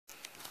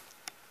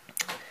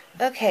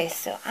Okay,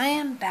 so I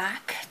am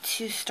back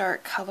to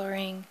start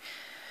coloring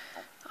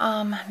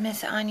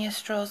Miss Anya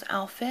Strolls'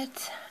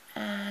 outfit.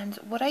 And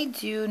what I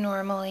do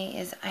normally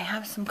is I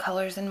have some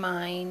colors in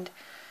mind,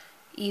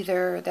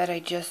 either that I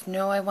just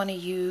know I want to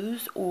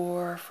use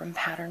or from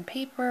pattern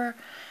paper.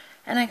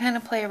 And I kind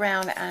of play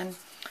around, and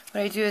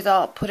what I do is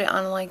I'll put it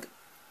on like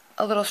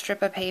a little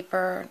strip of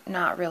paper,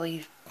 not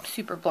really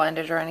super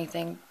blended or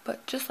anything,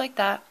 but just like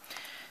that,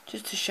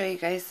 just to show you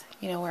guys,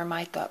 where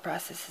my thought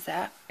process is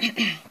at.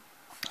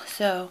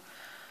 So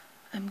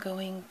I'm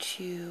going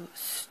to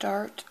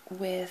start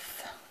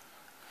with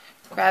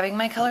grabbing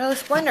my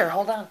colorless blender.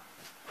 Hold on.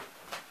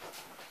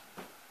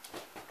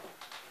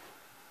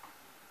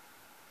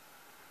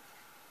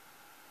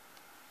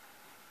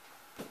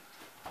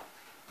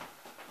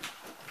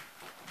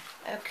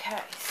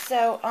 Okay,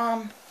 so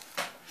I'm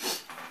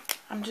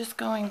just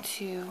going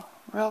to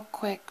real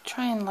quick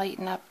try and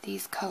lighten up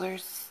these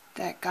colors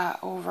that got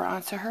over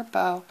onto her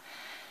bow.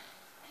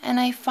 And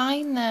I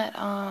find that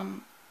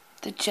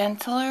the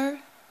gentler,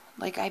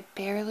 like I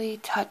barely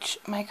touch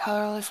my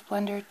colorless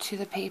blender to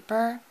the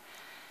paper,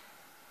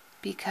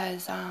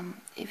 because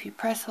if you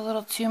press a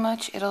little too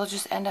much, it'll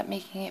just end up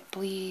making it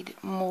bleed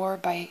more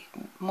by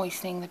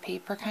moistening the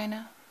paper kind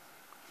of.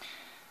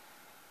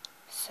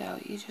 So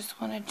you just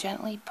want to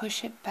gently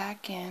push it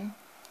back in.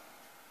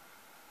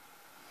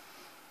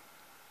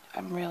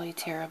 I'm really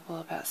terrible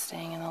about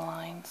staying in the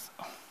lines.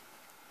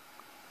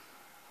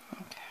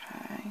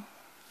 Okay.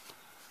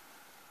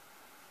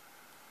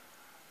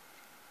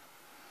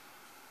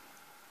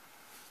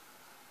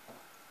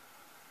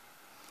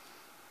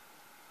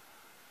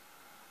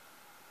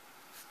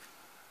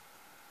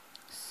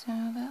 So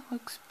that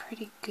looks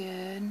pretty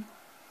good.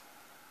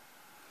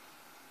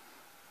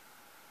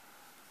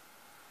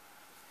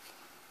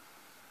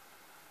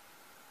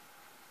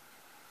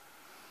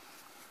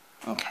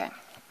 Okay.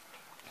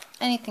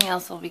 Anything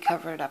else will be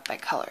covered up by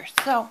colors.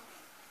 So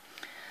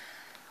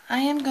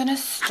I am going to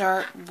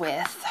start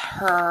with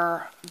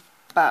her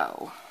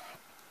bow.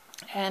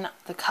 And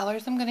the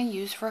colors I'm going to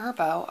use for her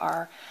bow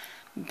are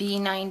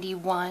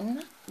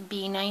B91,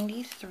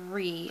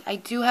 B93. I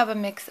do have a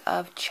mix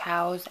of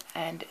chows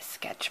and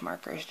sketch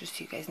markers, just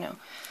so you guys know.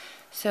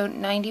 So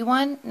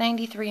 91,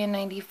 93, and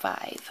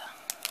 95.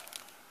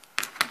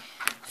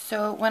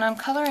 So when I'm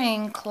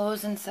coloring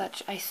clothes and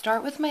such, I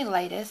start with my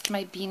lightest,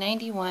 my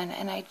B91,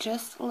 and I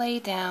just lay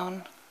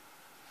down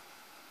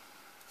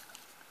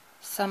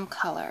some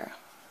color.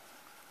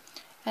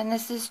 And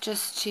this is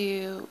just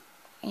to,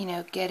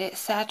 get it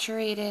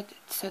saturated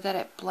so that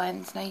it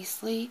blends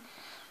nicely.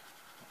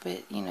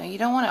 But, you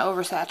don't want to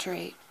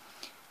oversaturate.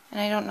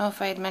 And I don't know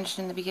if I had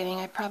mentioned in the beginning,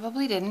 I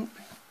probably didn't.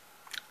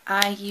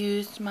 I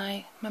used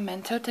my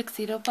Memento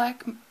Tuxedo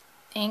Black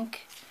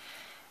ink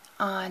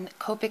on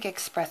Copic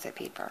Express-It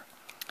paper.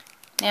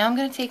 Now I'm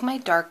going to take my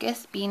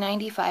darkest,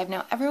 B95.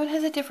 Now everyone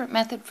has a different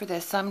method for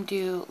this. Some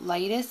do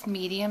lightest,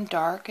 medium,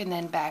 dark, and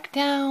then back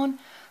down.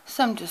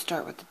 Some just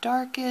start with the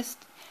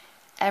darkest.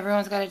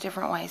 Everyone's got a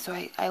different way. So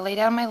I lay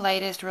down my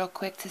lightest real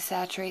quick to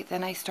saturate,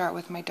 then I start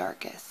with my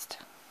darkest.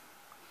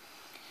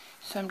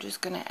 So I'm just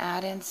going to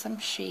add in some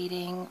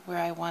shading where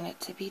I want it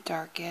to be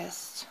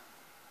darkest.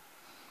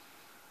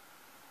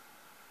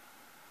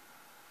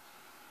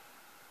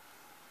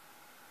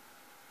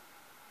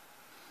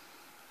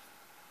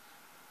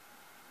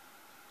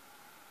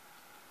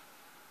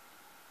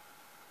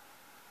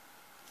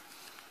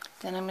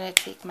 Then I'm going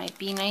to take my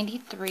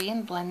B93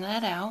 and blend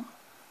that out.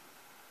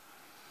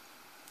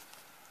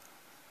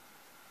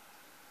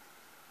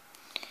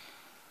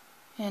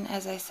 And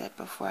as I said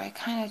before, I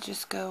kind of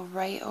just go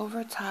right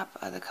over top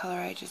of the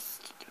color.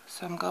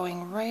 So I'm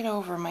going right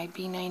over my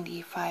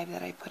B95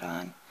 that I put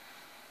on.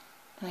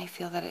 And I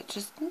feel that it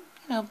just,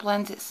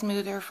 blends it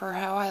smoother for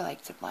how I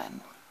like to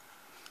blend.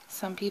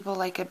 Some people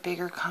like a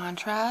bigger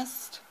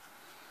contrast.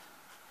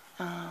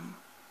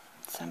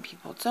 Some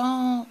people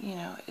don't.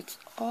 It's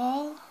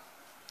all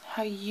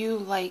how you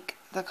like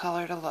the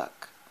color to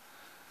look.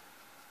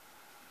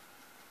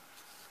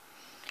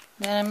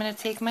 Then I'm going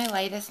to take my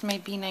lightest, my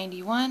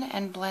B91,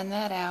 and blend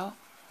that out.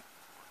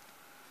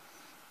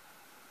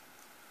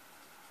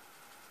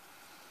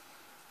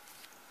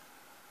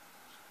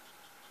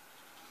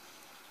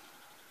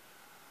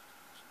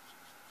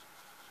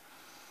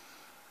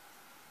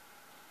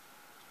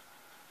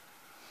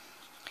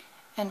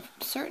 And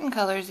certain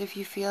colors, if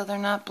you feel they're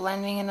not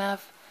blending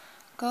enough,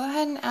 go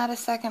ahead and add a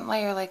second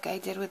layer like I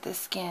did with the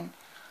skin.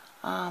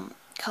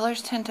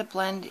 Colors tend to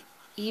blend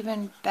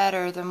even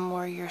better the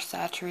more you're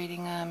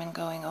saturating them and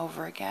going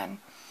over again.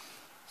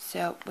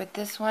 So with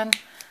this one,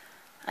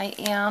 I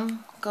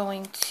am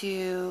going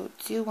to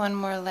do one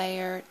more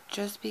layer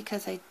just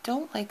because I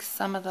don't like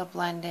some of the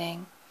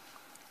blending.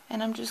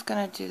 And I'm just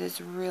going to do this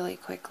really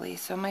quickly.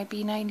 So my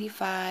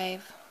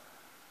B95.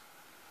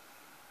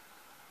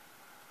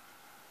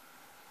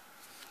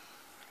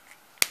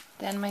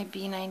 Then my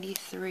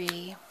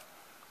B93.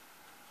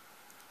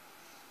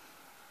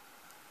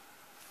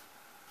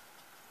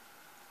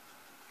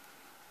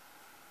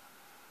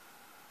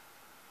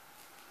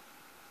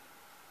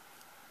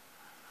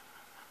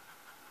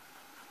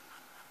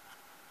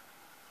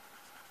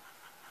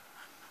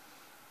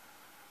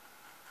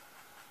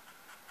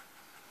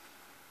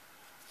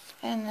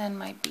 And then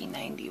my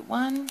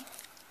B91.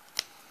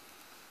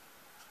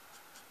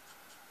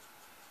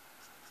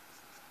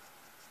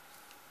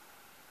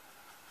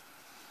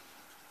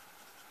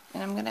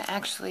 And I'm going to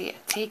actually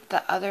take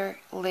the other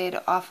lid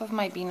off of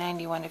my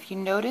B91. If you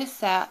notice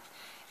that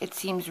it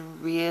seems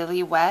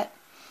really wet,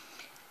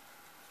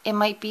 it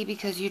might be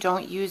because you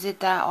don't use it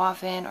that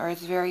often or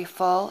it's very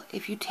full.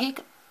 If you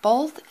take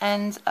both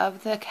ends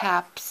of the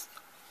caps,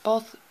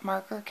 both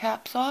marker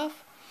caps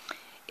off,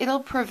 it'll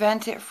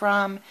prevent it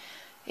from,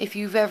 if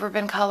you've ever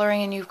been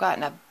coloring and you've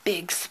gotten a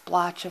big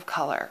splotch of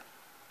color,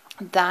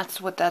 that's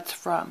what that's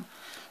from.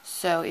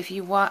 So if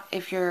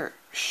you're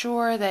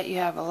sure that you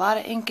have a lot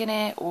of ink in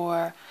it,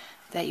 or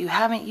that you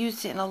haven't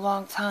used it in a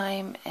long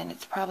time and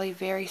it's probably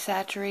very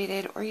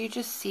saturated, or you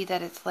just see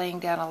that it's laying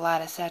down a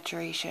lot of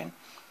saturation,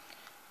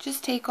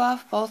 just take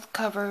off both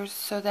covers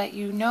so that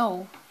you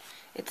know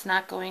it's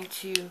not going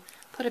to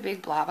put a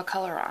big blob of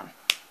color on.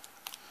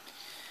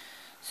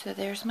 So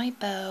there's my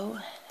bow,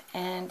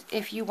 and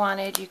if you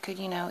wanted, you could,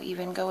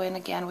 even go in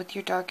again with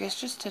your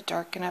darkest just to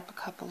darken up a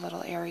couple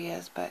little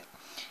areas, but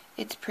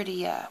it's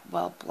pretty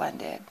well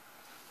blended.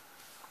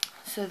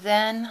 So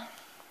then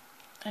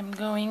I'm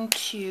going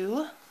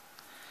to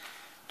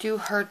do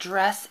her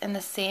dress in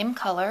the same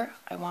color.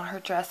 I want her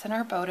dress and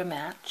her bow to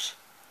match.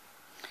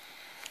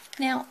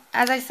 Now,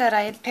 as I said,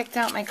 I had picked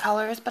out my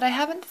colors, but I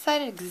haven't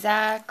decided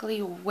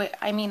exactly what,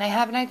 I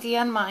have an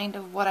idea in mind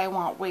of what I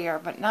want where,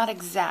 but not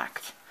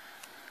exact.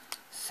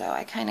 So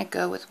I kind of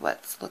go with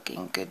what's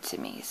looking good to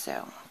me.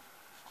 So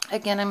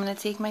again, I'm going to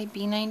take my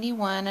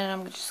B91 and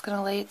I'm just going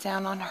to lay it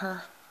down on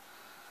her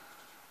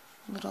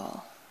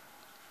little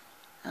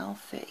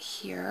outfit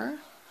here.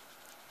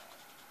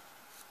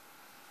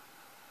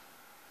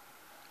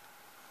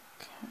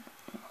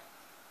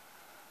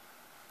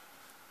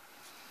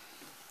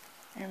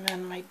 And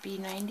then my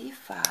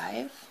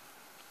B95,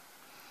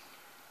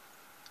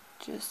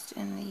 just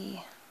in the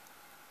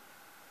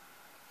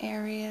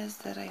areas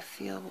that I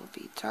feel will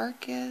be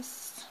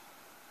darkest.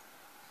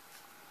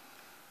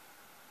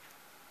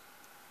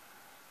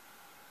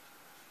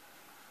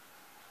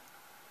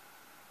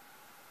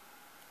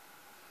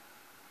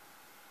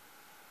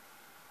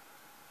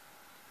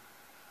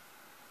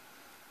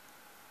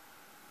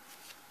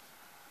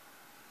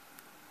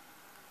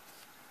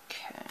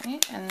 Okay,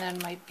 and then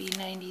my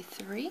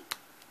B93.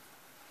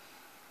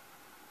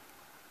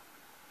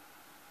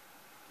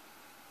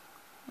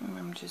 And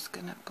I'm just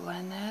going to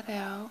blend that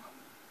out.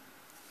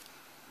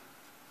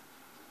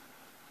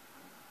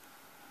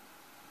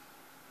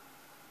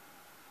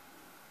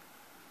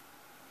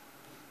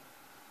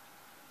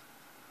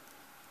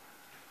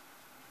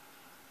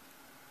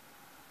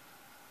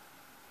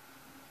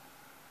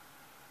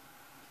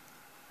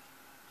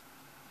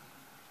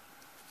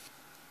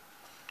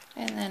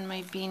 And then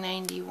my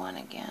B91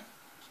 again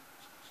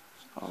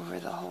over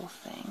the whole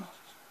thing.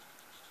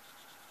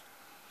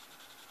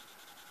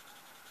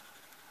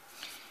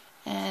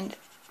 And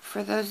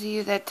for those of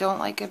you that don't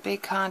like a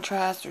big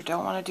contrast or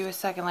don't want to do a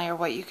second layer,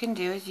 what you can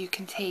do is you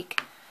can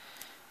take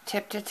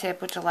tip to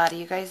tip, which a lot of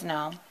you guys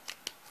know.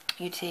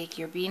 You take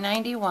your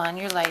B91,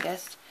 your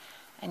lightest,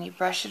 and you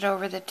brush it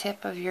over the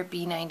tip of your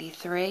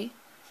B93.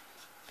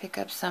 Pick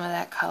up some of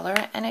that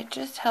color, and it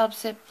just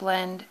helps it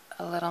blend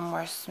a little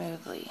more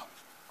smoothly.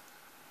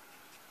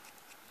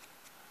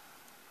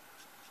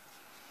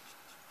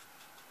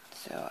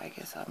 So I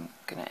guess I'm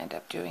going to end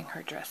up doing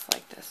her dress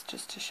like this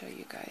just to show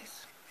you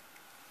guys.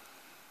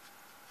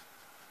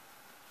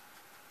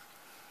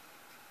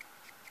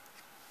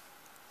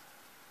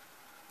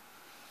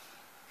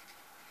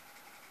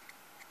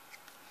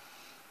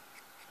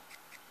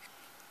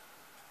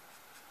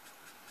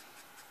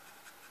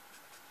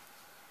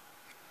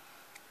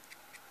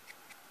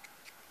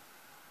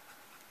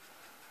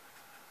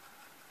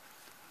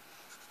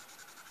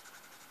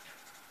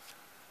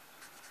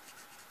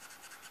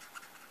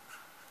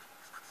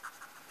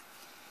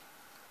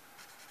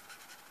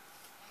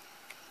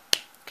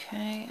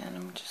 Okay, and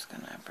I'm just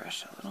going to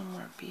brush a little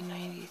more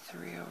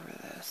B93 over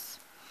this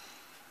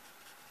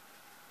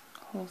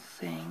whole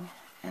thing,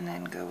 and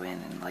then go in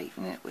and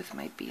lighten it with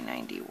my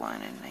B91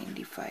 and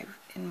 95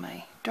 in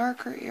my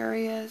darker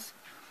areas.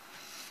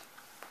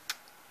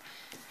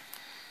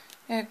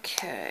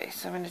 Okay,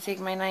 so I'm going to take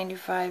my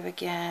 95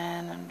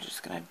 again. I'm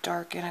just going to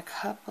darken a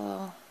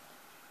couple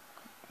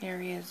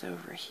areas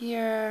over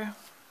here.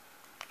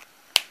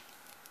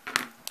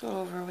 Go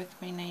over with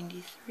my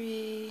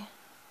 93.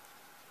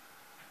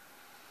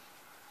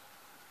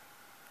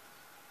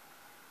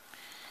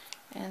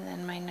 And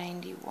then my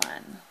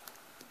 91.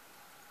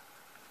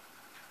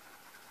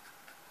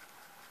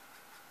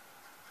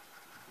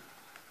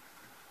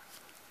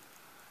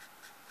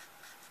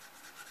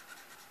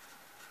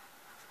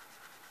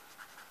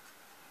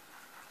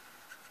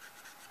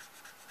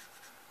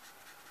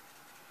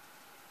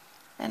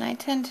 And I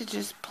tend to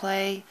just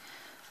play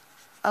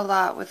a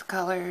lot with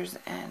colors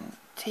and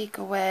take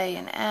away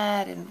and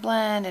add and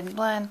blend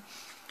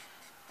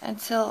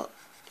until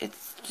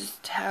it's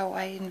just how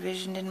I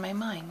envisioned in my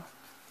mind.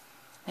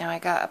 Now I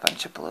got a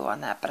bunch of blue on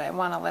that, but I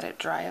want to let it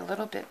dry a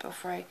little bit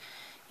before I,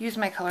 use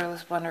my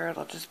colorless blender,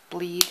 it'll just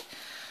bleed.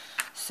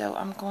 So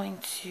I'm going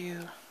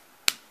to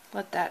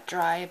let that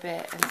dry a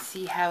bit and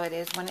see how it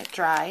is when it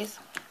dries.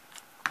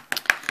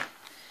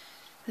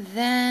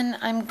 Then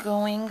I'm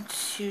going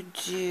to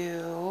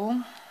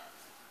do,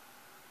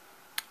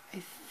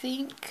 I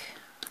think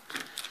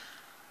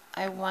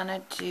I want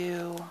to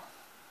do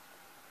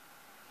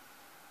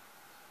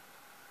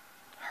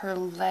her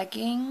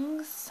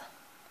leggings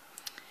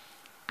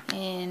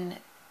in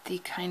the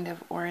kind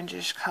of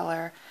orangish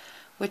color,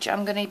 which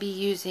I'm going to be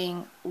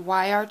using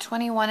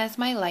YR21 as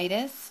my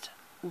lightest,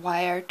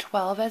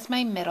 YR12 as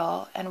my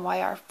middle, and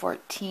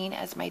YR14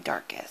 as my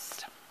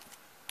darkest.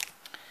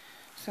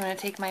 So I'm going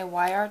to take my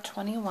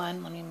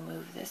YR21, let me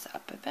move this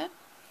up a bit,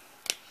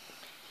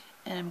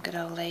 and I'm going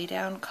to lay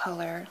down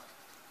color.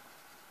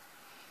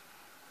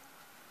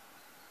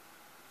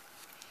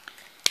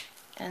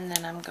 And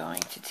then I'm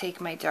going to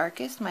take my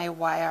darkest, my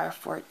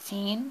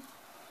YR14,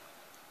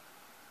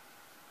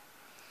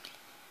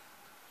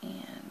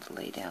 and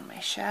lay down my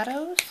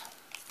shadows.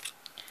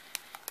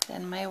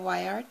 Then my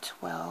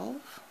YR12.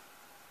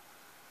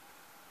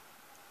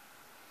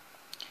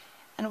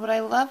 And what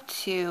I love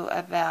too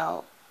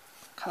about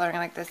coloring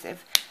like this,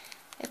 if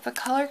a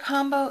color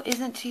combo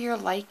isn't to your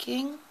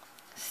liking,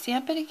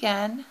 stamp it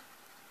again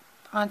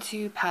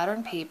onto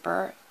pattern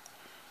paper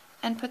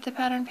and put the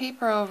pattern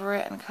paper over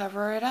it and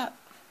cover it up.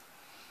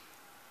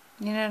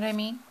 You know what I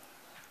mean?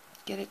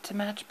 Get it to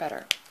match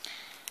better.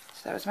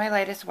 So that was my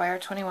lightest,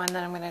 YR21.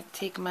 Then I'm going to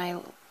take my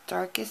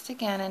darkest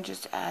again and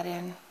just add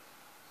in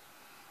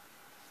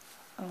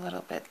a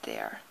little bit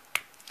there.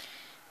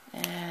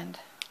 And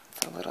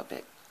it's a little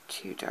bit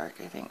too dark.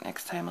 I think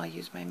next time I'll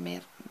use my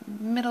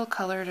middle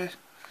color to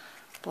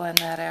blend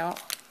that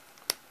out.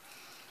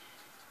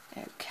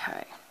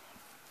 Okay.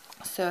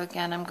 So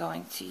again, I'm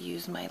going to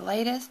use my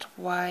lightest,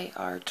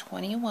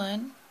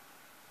 YR21,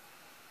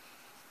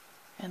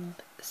 and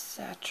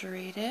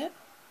saturate it.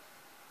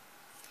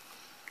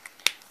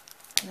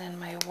 And then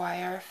my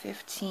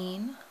YR15,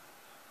 I'm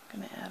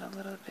going to add a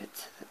little bit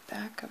to the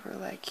back of her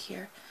leg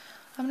here.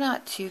 I'm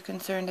not too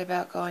concerned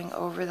about going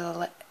over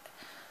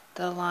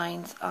the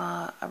lines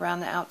around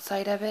the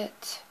outside of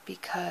it,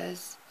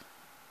 because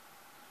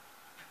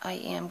I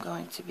am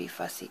going to be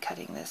fussy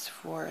cutting this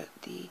for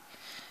the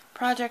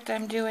project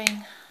I'm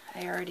doing.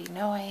 I already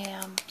know I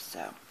am,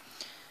 so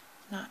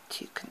not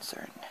too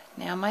concerned.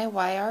 Now my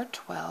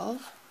YR12,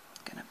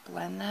 I'm going to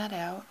blend that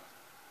out.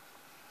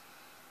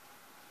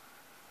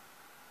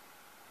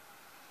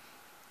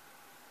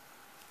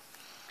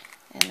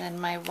 And then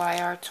my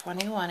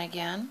YR21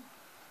 again.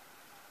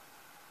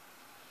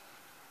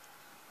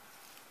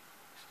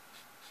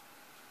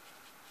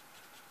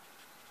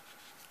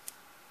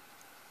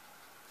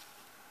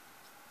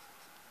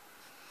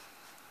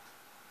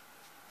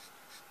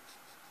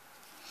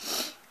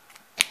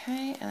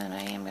 Okay, and then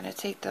I am going to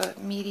take the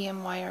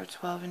medium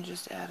YR12 and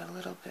just add a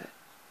little bit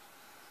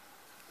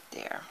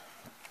there.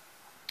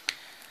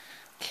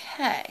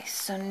 Okay,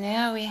 so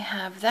now we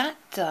have that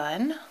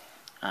done.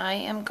 I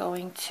am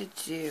going to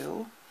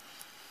do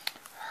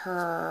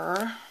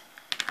her,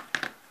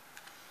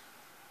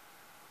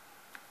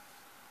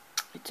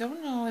 I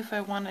don't know if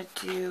I want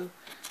to do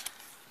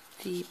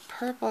the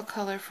purple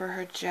color for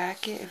her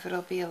jacket, if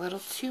it'll be a little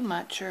too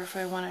much, or if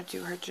I want to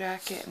do her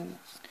jacket and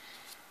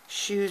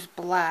shoes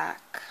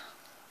black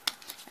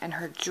and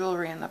her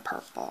jewelry in the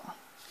purple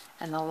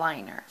and the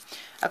liner.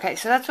 Okay,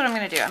 so that's what I'm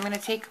going to do. I'm going to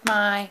take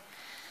my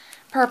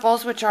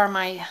purples, which are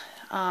my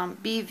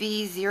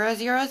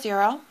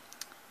BV000,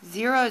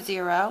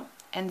 00,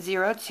 and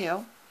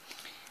 02,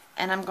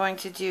 and I'm going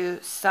to do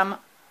some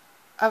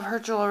of her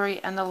jewelry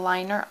and the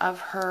liner of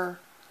her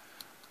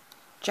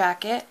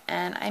jacket,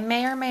 and I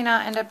may or may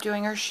not end up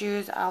doing her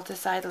shoes. I'll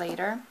decide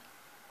later.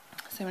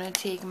 So I'm going to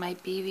take my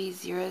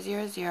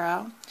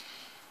BV000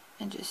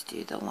 and just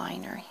do the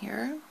liner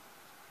here.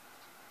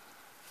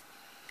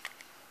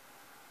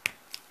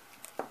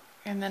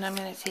 And then I'm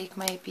going to take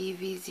my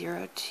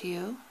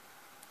BV02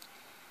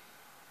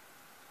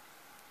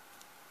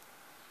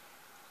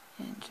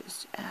 and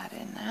just add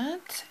in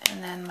that,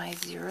 and then my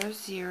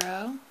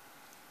 00,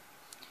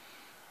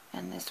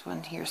 and this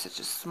one here is such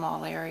a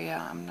small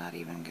area, I'm not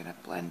even going to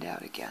blend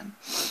out again.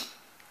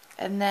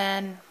 And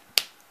then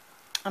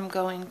I'm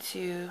going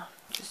to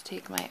just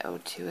take my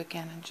 02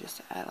 again and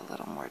just add a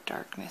little more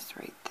darkness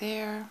right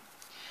there.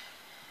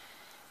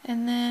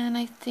 And then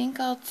I think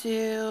I'll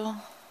do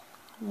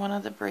one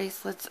of the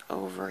bracelets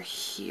over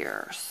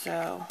here,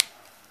 so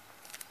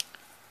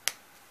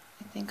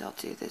I think I'll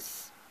do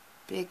this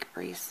big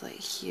bracelet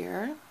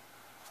here.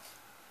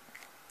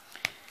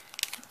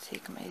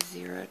 Take my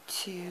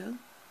 02,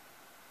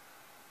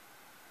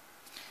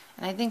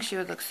 and I think she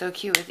would look so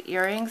cute with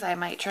earrings. I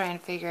might try and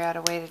figure out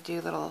a way to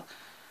do little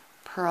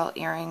pearl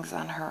earrings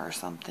on her or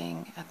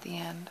something at the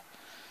end.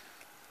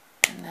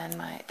 And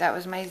then that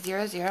was my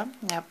 00.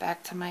 Now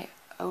back to my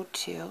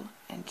 02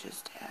 and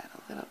just add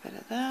a little bit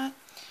of that.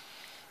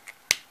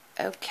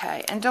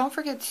 Okay, and don't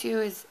forget too,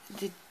 is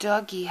the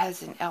doggy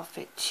has an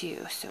outfit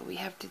too, so we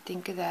have to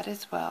think of that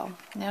as well.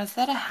 Now, is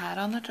that a hat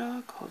on the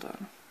dog? Hold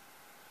on.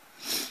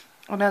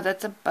 Oh no,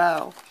 that's a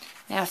bow.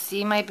 Now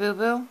see my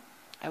boo-boo?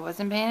 I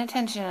wasn't paying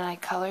attention and I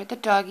colored the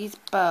doggy's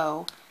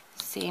bow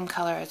the same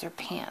color as her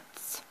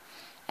pants.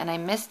 And I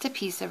missed a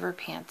piece of her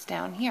pants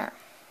down here.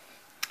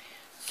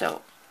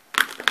 So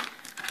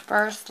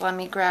first let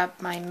me grab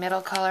my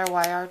middle color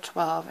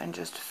YR12 and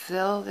just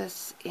fill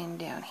this in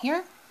down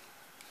here.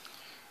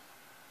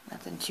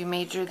 Nothing too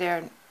major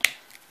there.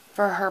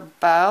 For her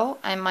bow,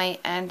 I might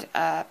end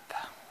up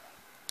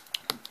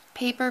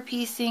paper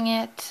piecing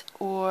it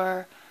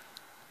or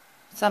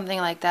something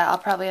like that. I'll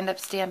probably end up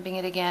stamping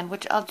it again,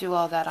 which I'll do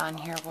all that on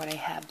here when I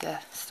have the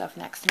stuff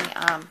next to me.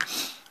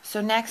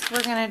 So next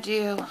we're going to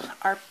do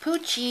our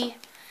Poochie.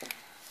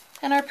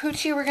 And our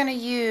Poochie we're going to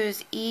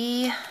use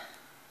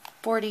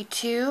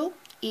E42,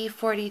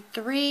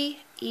 E43,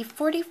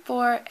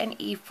 E44, and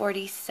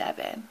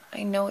E47.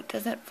 I know it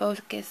doesn't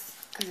focus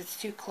because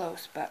it's too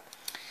close, but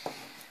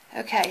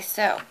okay,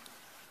 so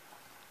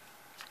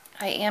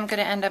I am going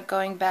to end up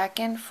going back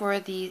in for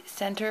the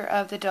center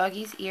of the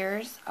doggy's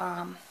ears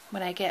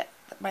when I get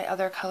my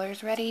other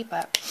colors ready,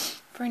 but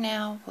for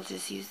now we'll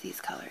just use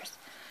these colors.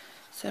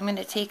 So I'm going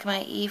to take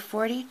my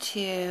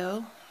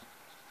E42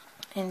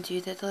 and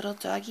do the little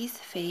doggy's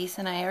face,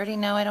 and I already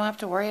know I don't have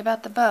to worry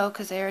about the bow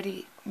because I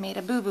already made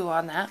a boo-boo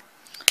on that.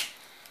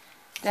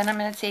 Then I'm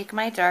going to take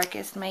my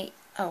darkest,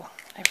 oh,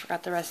 I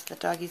forgot the rest of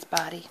the doggy's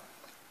body.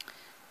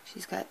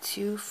 She's got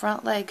 2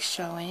 front legs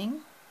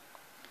showing,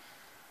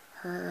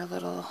 her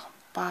little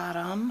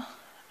bottom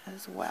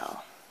as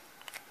well.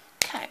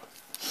 Okay,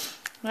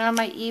 now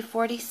my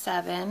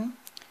E47,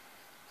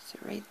 so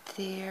right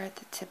there at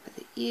the tip of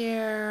the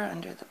ear,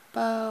 under the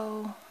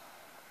bow.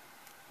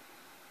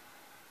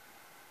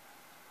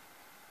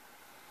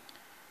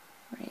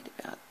 Right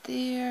about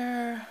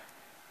there.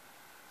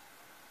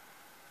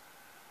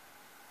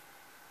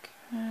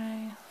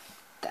 Okay,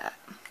 that.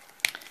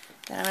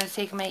 Then I'm going to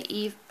take my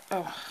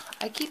oh,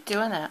 I keep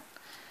doing that.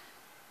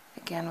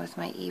 Again with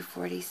my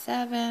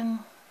E47.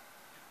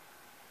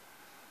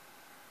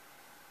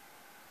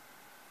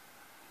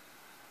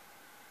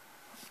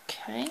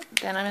 Okay,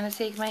 then I'm going to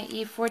take my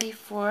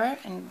E44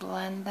 and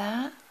blend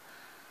that.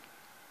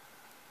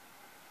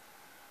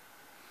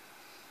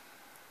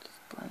 Just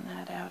blend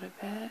that out a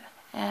bit.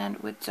 And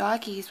with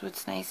doggies,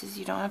 what's nice is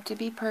you don't have to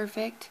be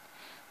perfect.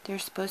 They're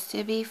supposed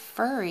to be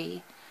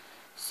furry.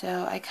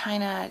 So I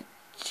kind of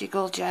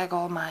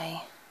jiggle-jaggle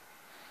my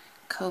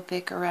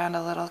Copic around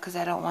a little because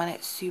I don't want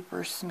it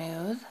super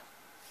smooth.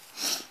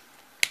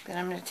 Then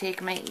I'm going to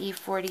take my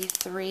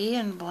E43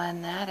 and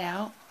blend that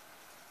out.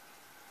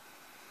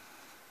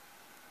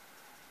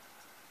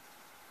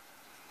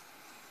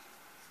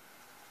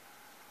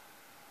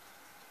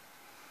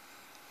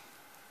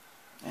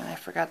 And I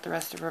forgot the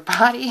rest of her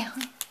body.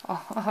 Oh,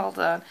 hold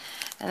on.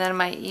 And then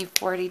my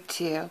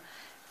E42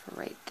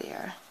 right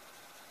there.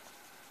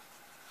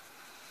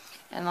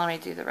 And let me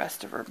do the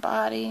rest of her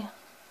body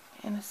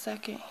in a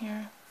second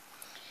here.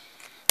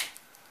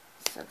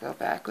 So go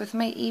back with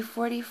my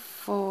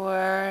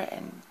E44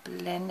 and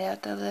blend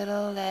out the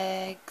little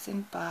legs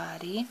and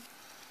body.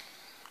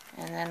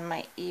 And then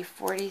my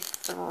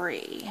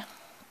E43.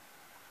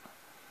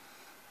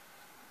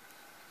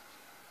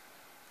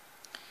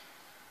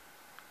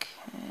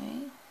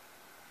 Okay.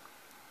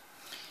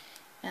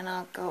 And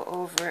I'll go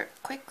over it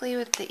quickly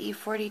with the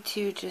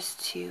E42 just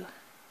to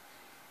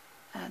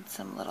add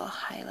some little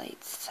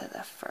highlights to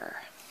the fur.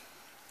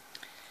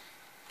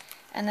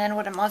 And then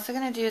what I'm also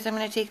going to do is I'm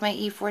going to take my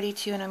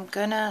E42 and I'm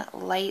going to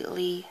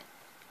lightly,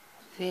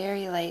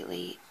 very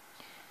lightly,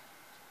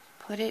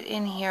 put it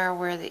in here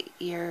where the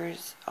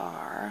ears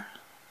are.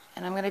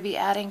 And I'm going to be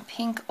adding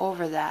pink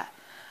over that.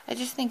 I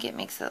just think it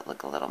makes it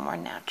look a little more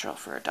natural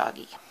for a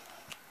doggy.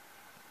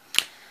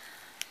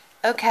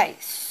 Okay,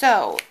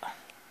 so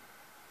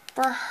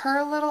for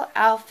her little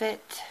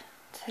outfit,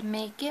 to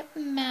make it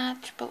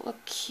match but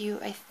look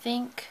cute, I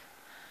think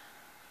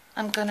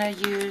I'm going to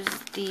use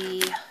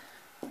the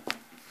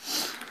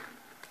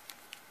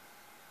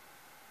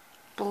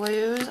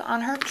blues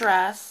on her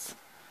dress,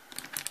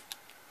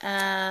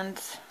 and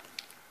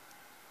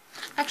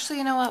actually,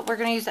 you know what, we're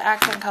going to use the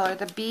accent color,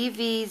 the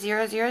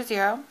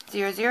BV000,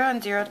 00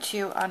 and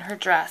 02 on her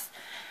dress,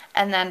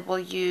 and then we'll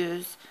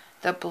use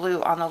the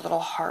blue on the little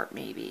heart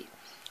maybe.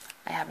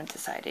 I haven't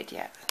decided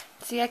yet.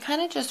 See, I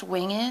kind of just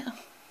wing it.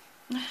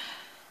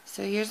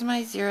 So here's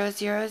my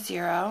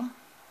 000,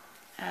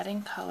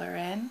 adding color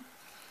in.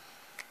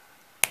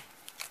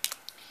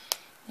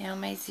 Now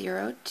my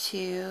 02,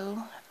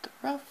 the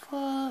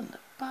ruffle and the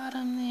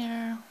bottom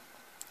there.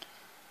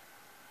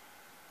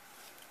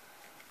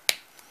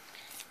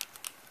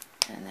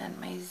 And then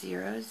my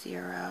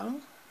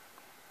 00.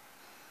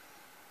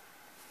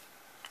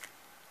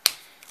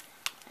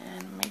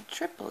 And my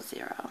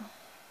 000.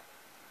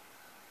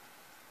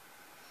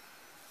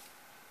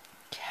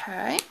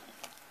 Okay.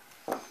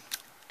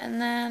 And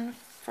then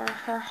for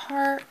her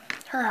heart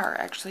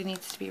actually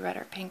needs to be red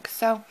or pink.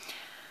 So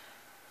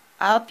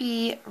I'll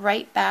be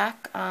right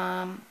back.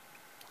 I'm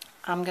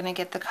going to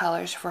get the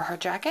colors for her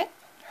jacket,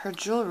 her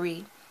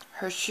jewelry,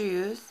 her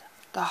shoes,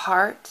 the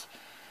heart,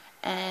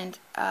 and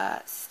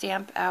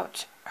stamp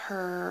out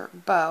her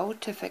bow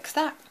to fix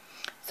that.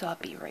 So I'll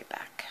be right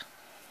back.